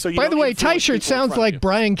 So you By the don't way, influence Ty-shirt people in sounds front of like you.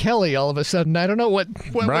 Brian Kelly all of a sudden. I don't know what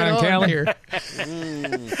Brian went on Kelly? here.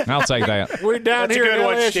 I'll take that. We're down That's a here good at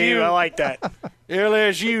one, LSU. Steve. I like that.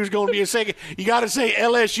 LSU is going to be a second. You got to say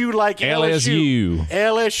LSU like LSU.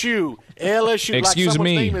 LSU. LSU. Excuse like someone's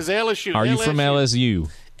me. name is LSU. Are you from LSU?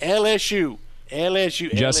 LSU.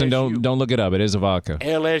 Justin, LSU. don't look it up. It is a vodka.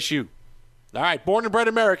 LSU. All right, born and bred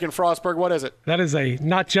American, Frostberg. What is it? That is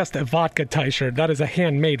not just a vodka T-shirt. That is a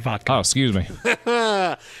handmade vodka. Oh, excuse me.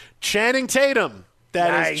 Channing Tatum. That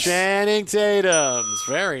is Nice. Channing Tatum's.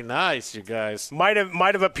 Very nice, you guys. Might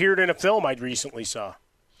have appeared in a film I recently saw.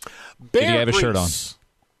 Bear Did he have a shirt on? Grease.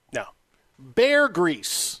 No. Bear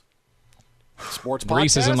Grease. Sports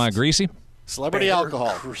Grease podcast. isn't like greasy? Celebrity Bear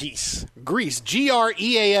alcohol. Grease. Grease.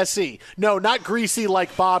 Grease. No, not greasy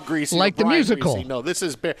like Bob Greasy. or Like the Brian musical. Greasy. No, this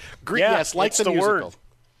is Bear. Yeah, yes, like it's the the musical. word.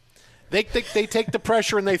 They take the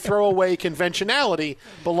pressure and they throw away conventionality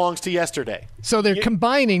belongs to yesterday. So they're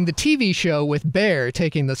combining the TV show with Bear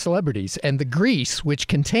taking the celebrities and the Grease, which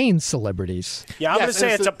contains celebrities. Yeah, I'm Yes, going to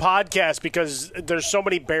say it's it's a podcast because there's so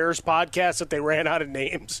many Bears podcasts that they ran out of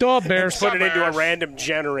names. Duh, Bears. And put it into a random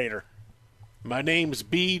generator. My name's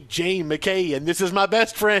B.J. McKay, and this is my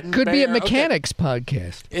best friend. Could be a Bear. Okay. mechanics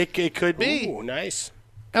podcast. It could be. Ooh, nice.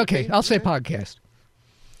 Okay, I'll say podcast.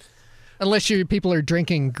 Unless you people are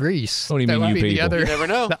drinking Grease. What do you That mean, would you be the people? other You never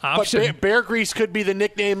know. the But option. Bear Grease could be the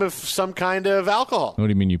nickname of some kind of alcohol. What do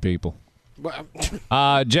you mean, you people?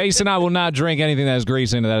 Well, Jason, I will not drink anything that has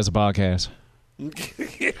grease in it. That is a podcast.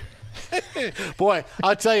 Boy,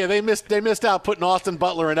 I'll tell you, they missed out putting Austin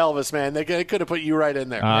Butler and Elvis, man. They could have put you right in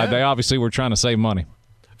there. They obviously were trying to save money.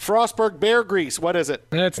 Frostberg Bear Grease, what is it?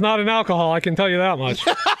 It's not an alcohol, I can tell you that much.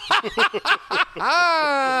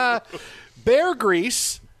 Bear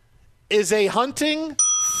Grease is a hunting,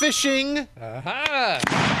 fishing,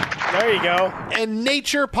 There you go. and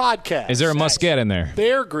nature podcast. Is there a muscat in there?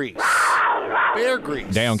 Bear Grease. Bear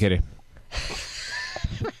Grease. Down, kitty.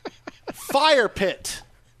 Fire Pit.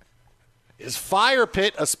 Is Fire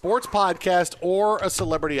Pit a sports podcast or a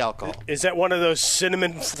celebrity alcohol? Is that one of those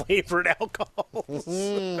cinnamon flavored alcohols?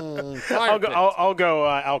 Fire Pit. I'll go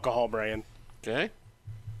alcohol brand. Okay.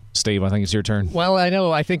 Steve, I think it's your turn. Well, I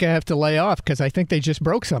know. I think I have to lay off because I think they just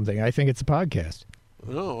broke something. I think it's a podcast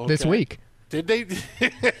Oh, okay. this week. Did they?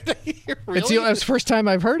 Really? It's the first time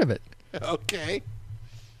I've heard of it. Okay.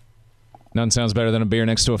 Nothing sounds better than a beer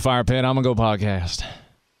next to a fire pit. I'm going to go podcast.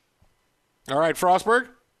 All right, Frostberg?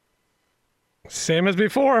 Same as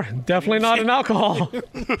before. Definitely not an alcohol.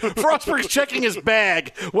 Frostberg's checking his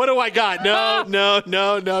bag. What do I got? No.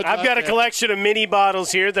 I've got a collection of mini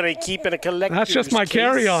bottles here that I keep in a collector's That's just my case.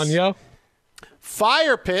 carry-on, yo.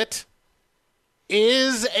 Fire Pit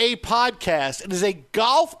is a podcast. It is a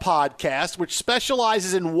golf podcast which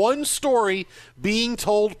specializes in one story being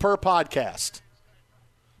told per podcast.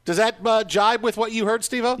 Does that jibe with what you heard,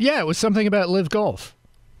 Steve-O? Yeah, it was something about Live Golf.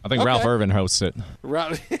 I think Ralph Irvin hosts it.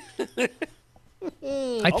 I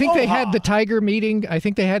think they had the Tiger meeting. I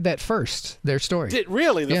think they had that first, their story.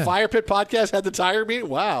 Really? The Fire Pit podcast had the Tiger meeting?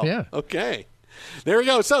 Wow. Yeah. Okay. There we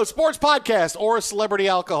go. So, sports podcast or celebrity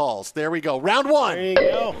alcohols. There we go. Round one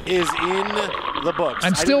is in the books.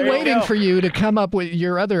 I'm still waiting for you to come up with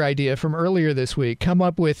your other idea from earlier this week. Come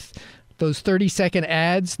up with those 30-second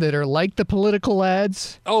ads that are like the political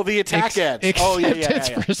ads. Oh, the attack ads. It's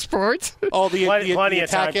for sports. Oh, the plenty of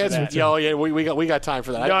attack time ads. for that. Yeah, we got time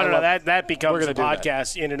for that. No, that becomes a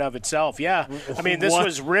podcast in and of itself. Yeah, I mean, this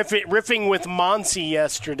was riffing with Monsi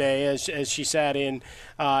yesterday as she sat in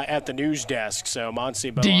at the news desk. So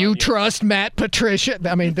Monsi, do you trust Matt Patricia?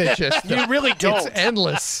 I mean, they just you really don't. It's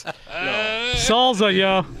endless. Salsa,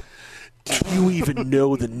 yo. Do you even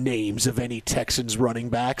know the names of any Texans running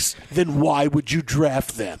backs? Then why would you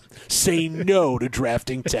draft them? Say no to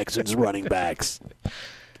drafting Texans running backs.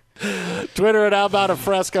 Twitter at Outbound of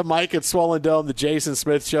Fresca, Mike at Swollen Dome, the Jason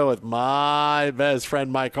Smith Show with my best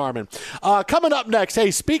friend Mike Harmon. Coming up next,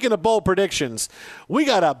 hey, speaking of bold predictions, we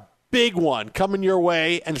got a big one coming your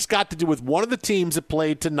way, and it's got to do with one of the teams that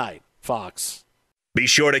played tonight, Fox. Be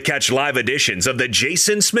sure to catch live editions of The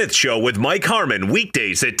Jason Smith Show with Mike Harmon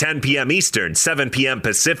weekdays at 10 p.m. Eastern, 7 p.m.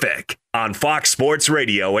 Pacific on Fox Sports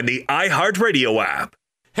Radio and the iHeartRadio app.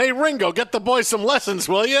 Hey, Ringo, get the boys some lessons,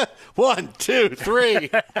 will you? 1, 2,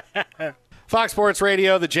 3. Fox Sports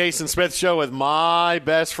Radio, The Jason Smith Show with my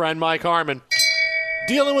best friend Mike Harmon.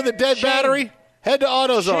 Dealing with a dead battery? Head to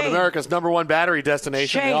AutoZone, America's #1 battery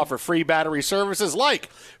destination. They offer free battery services like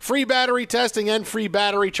free battery testing and free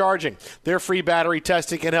battery charging. Their free battery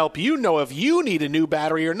testing can help you know if you need a new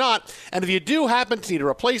battery or not. And if you do happen to need a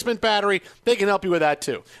replacement battery, they can help you with that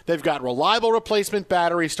too. They've got reliable replacement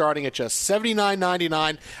batteries starting at just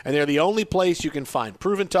 $79.99, and they're the only place you can find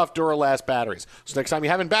proven tough Duralast batteries. So next time you're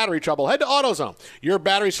having battery trouble, head to AutoZone, your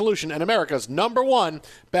battery solution and America's #1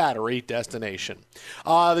 battery destination.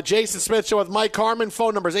 The Jason Smith Show with Mike Harmon.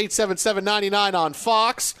 Phone number is 877-99 on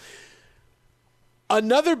Fox.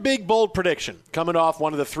 Another big, bold prediction coming off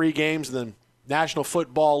one of the 3 games in the National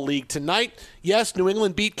Football League tonight. Yes, New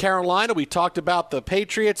England beat Carolina. We talked about the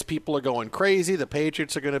Patriots. People are going crazy. The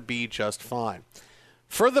Patriots are going to be just fine.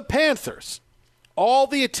 For the Panthers, all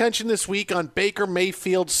the attention this week on Baker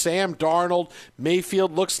Mayfield, Sam Darnold.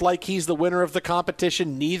 Mayfield looks like he's the winner of the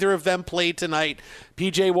competition. Neither of them played tonight.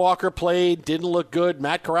 P.J. Walker played, didn't look good.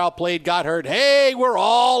 Matt Corral played, got hurt. Hey, we're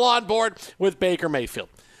all on board with Baker Mayfield.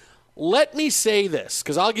 Let me say this,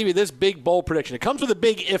 because I'll give you this big, bold prediction. It comes with a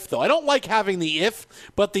big if, though. I don't like having the if,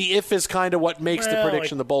 but the if is kind of what makes the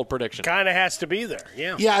prediction the bold prediction. Kind of has to be there,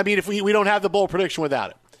 yeah. Yeah, I mean, if we don't have the bold prediction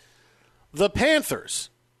without it. The Panthers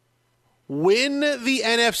win the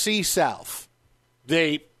NFC South.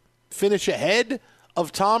 They finish ahead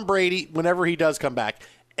of Tom Brady whenever he does come back,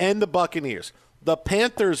 and the Buccaneers. The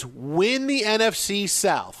Panthers win the NFC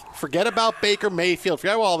South. Forget about Baker Mayfield.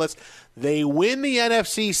 Forget about all this. They win the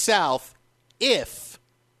NFC South if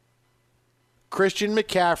Christian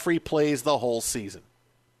McCaffrey plays the whole season.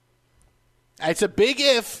 It's a big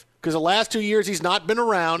if, because the last 2 years he's not been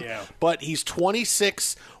around, but he's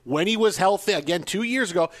 26. When he was healthy, again, 2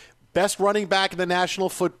 years ago, best running back in the National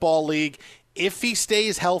Football League. If he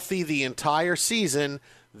stays healthy the entire season,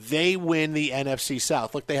 they win the NFC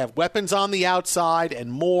South. Look, they have weapons on the outside,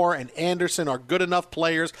 and Moore and Anderson are good enough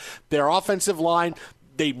players. Their offensive line,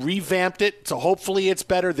 they revamped it, so hopefully it's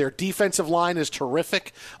better. Their defensive line is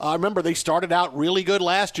terrific. Remember, they started out really good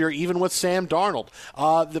last year, even with Sam Darnold.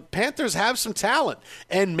 The Panthers have some talent,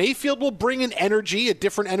 and Mayfield will bring an energy, a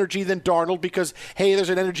different energy than Darnold, because, hey, there's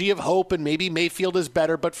an energy of hope, and maybe Mayfield is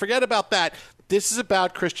better, but forget about that. This is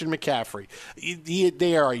about Christian McCaffrey.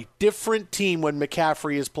 They are a different team when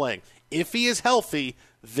McCaffrey is playing. If he is healthy,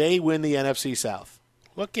 they win the NFC South.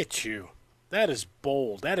 Look at you. That is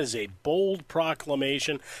bold. That is a bold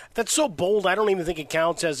proclamation. That's so bold, I don't even think it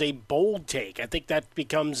counts as a bold take. I think that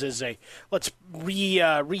becomes as a, let's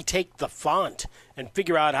retake the font and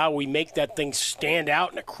figure out how we make that thing stand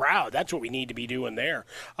out in a crowd. That's what we need to be doing there.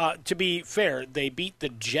 To be fair, they beat the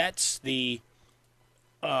Jets, the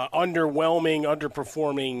underwhelming,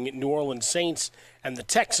 underperforming New Orleans Saints, and the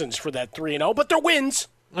Texans for that 3-0. But they're wins.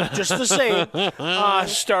 just the same,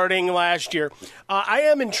 starting last year. I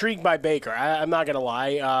am intrigued by Baker. I'm not going to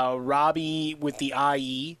lie. Robbie with the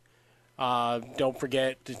IE. Don't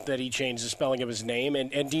forget that he changed the spelling of his name.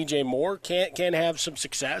 And DJ Moore can have some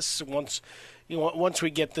success once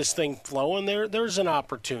we get this thing flowing. There's an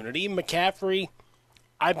opportunity. McCaffrey,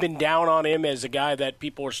 I've been down on him as a guy that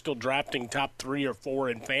people are still drafting top 3 or 4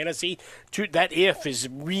 in fantasy. That if is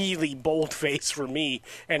really boldface for me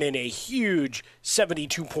and in a huge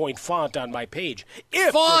 72-point font on my page.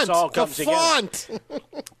 If this all comes together.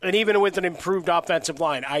 And even with an improved offensive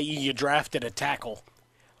line, i.e. you drafted a tackle,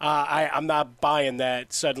 I'm not buying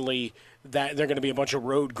that suddenly that they're going to be a bunch of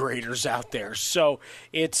road graders out there. So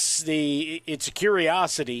it's a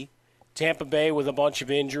curiosity. Tampa Bay with a bunch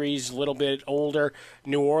of injuries, a little bit older.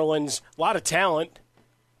 New Orleans, a lot of talent,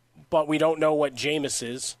 but we don't know what Jameis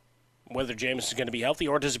is, whether Jameis is going to be healthy,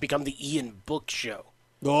 or does it become the Ian Book show?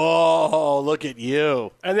 Oh, look at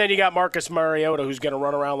you. And then you got Marcus Mariota, who's going to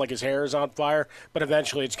run around like his hair is on fire, but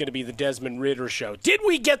eventually it's going to be the Desmond Ridder show. Did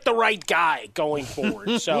we get the right guy going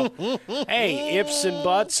forward? So, hey, ifs and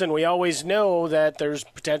buts, and we always know that there's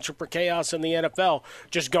potential for chaos in the NFL.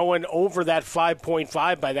 Just going over that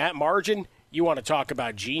 5.5 by that margin, you want to talk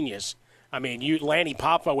about genius. I mean, Lanny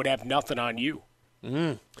Papa would have nothing on you.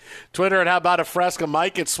 Twitter at How About a Fresca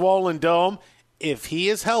Mike at Swollen Dome. If he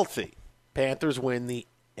is healthy, Panthers win the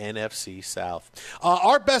NFC South.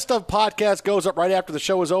 Our Best of podcast goes up right after the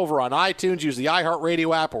show is over on iTunes. Use the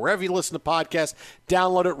iHeartRadio app or wherever you listen to podcasts.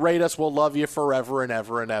 Download it, rate us. We'll love you forever and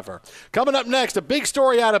ever and ever. Coming up next, a big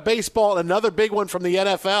story out of baseball, another big one from the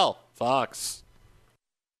NFL. Fox.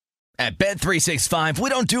 At Bet365, we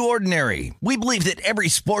don't do ordinary. We believe that every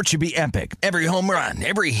sport should be epic. Every home run,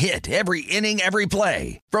 every hit, every inning, every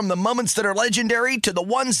play. From the moments that are legendary to the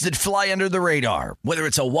ones that fly under the radar. Whether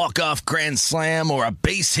it's a walk-off grand slam or a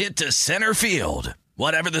base hit to center field.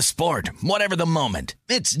 Whatever the sport, whatever the moment.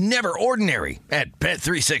 It's never ordinary at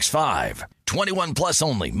Bet365. 21 plus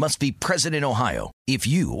only. Must be present in Ohio. If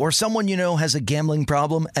you or someone you know has a gambling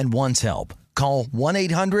problem and wants help, call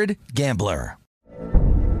 1-800-GAMBLER.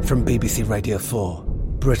 From BBC Radio 4,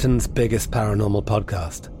 Britain's biggest paranormal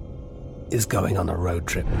podcast is going on a road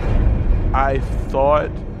trip. I thought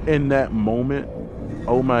in that moment,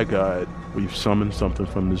 oh my God, we've summoned something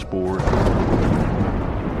from this board.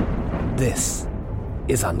 This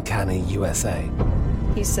is Uncanny USA.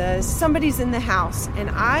 He says, somebody's in the house, and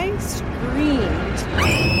I screamed.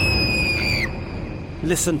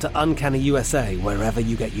 Listen to Uncanny USA wherever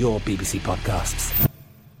you get your BBC podcasts,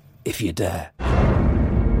 if you dare.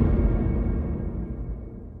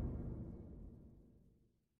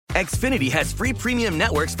 Xfinity has free premium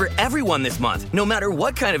networks for everyone this month, no matter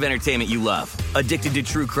what kind of entertainment you love. Addicted to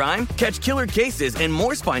true crime? Catch killer cases and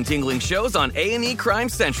more spine-tingling shows on A&E Crime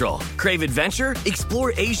Central. Crave adventure?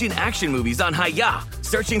 Explore Asian action movies on Hi-Ya.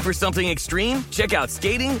 Searching for something extreme? Check out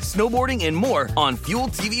skating, snowboarding, and more on Fuel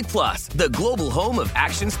TV Plus, the global home of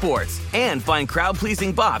action sports. And find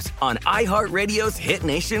crowd-pleasing bops on iHeartRadio's Hit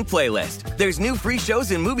Nation playlist. There's new free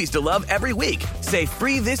shows and movies to love every week. Say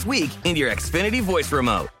free this week in your Xfinity voice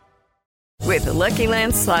remote. With the Lucky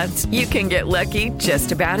Land Slots, you can get lucky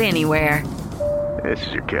just about anywhere. This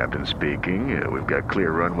is your captain speaking. We've got clear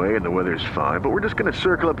runway and the weather's fine, but we're just going to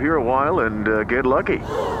circle up here a while and get lucky.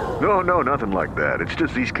 No, nothing like that. It's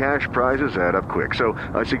just these cash prizes add up quick. So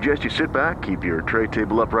I suggest you sit back, keep your tray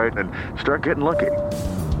table upright, and start getting lucky.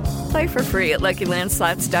 Play for free at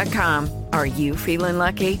LuckyLandSlots.com. Are you feeling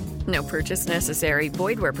lucky? No purchase necessary.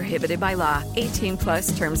 Void where prohibited by law. 18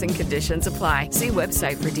 plus terms and conditions apply. See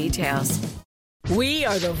website for details. We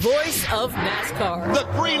are the voice of NASCAR. The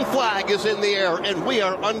green flag is in the air, and we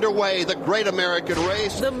are underway. The Great American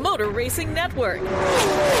Race. The Motor Racing Network.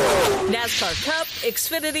 NASCAR Cup,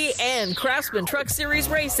 Xfinity, and Craftsman Truck Series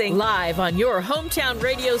Racing live on your hometown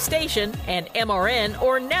radio station and MRN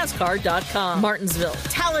or NASCAR.com. Martinsville,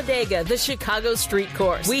 Talladega, the Chicago Street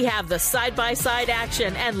Course. We have the side-by-side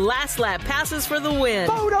action and last lap passes for the win.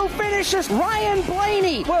 Photo finishes. Ryan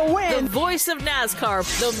Blaney will win. The voice of NASCAR,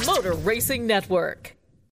 the Motor Racing Network.